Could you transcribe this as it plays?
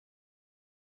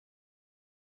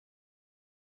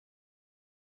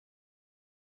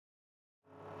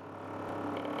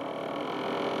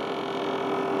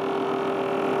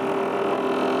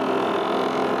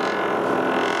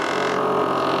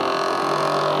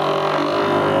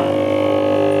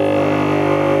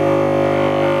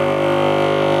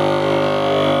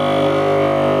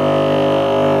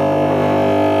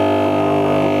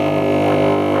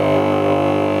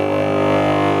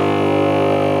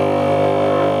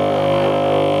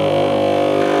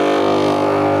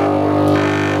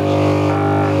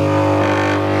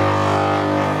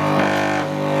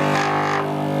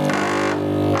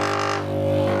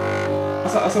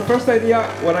a first idea,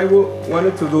 what I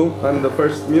wanted to do, and the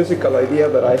first musical idea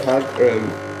that I had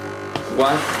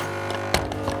was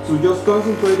to just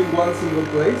concentrate in one single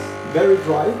place, very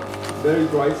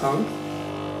dry sound,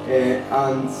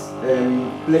 and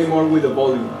play more with the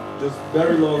volume, just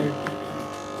very long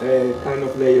kind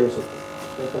of layers of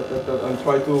and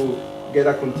try to get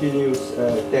a continuous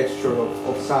texture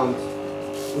of sound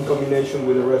in combination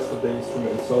with the rest of the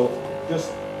instrument. So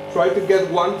just try to get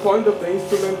one point of the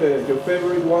instrument, your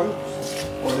favorite one,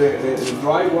 or the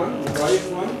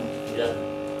driest one, yeah.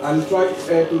 and try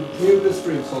to mute the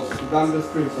strings, also to damp the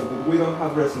strings, so that we don't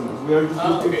have resonance. We are just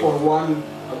looking for one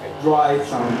dry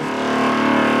sound.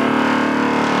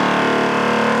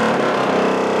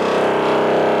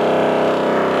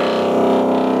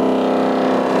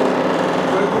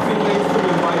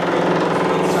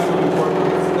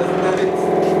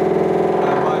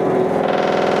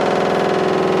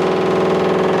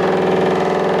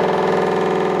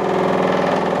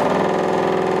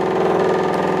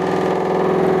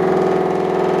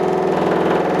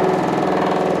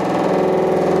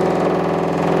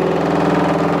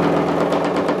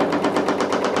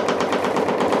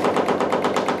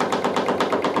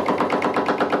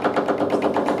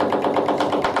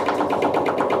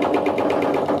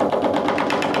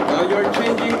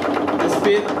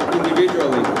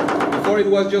 Individually. Before it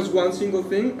was just one single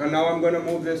thing, and now I'm going to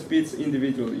move the speeds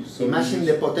individually. So imagine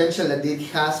the potential that it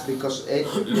has, because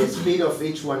the speed of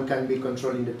each one can be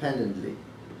controlled independently.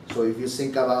 So if you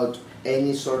think about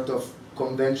any sort of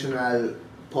conventional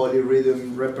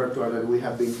polyrhythm repertoire that we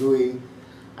have been doing,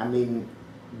 I mean,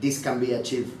 this can be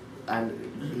achieved, and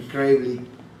incredibly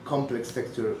complex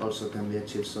texture also can be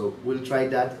achieved. So we'll try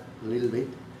that a little bit.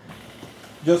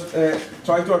 Just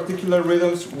try to articulate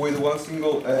rhythms with one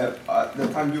single, the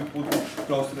time you put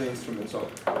close to the instrument. So.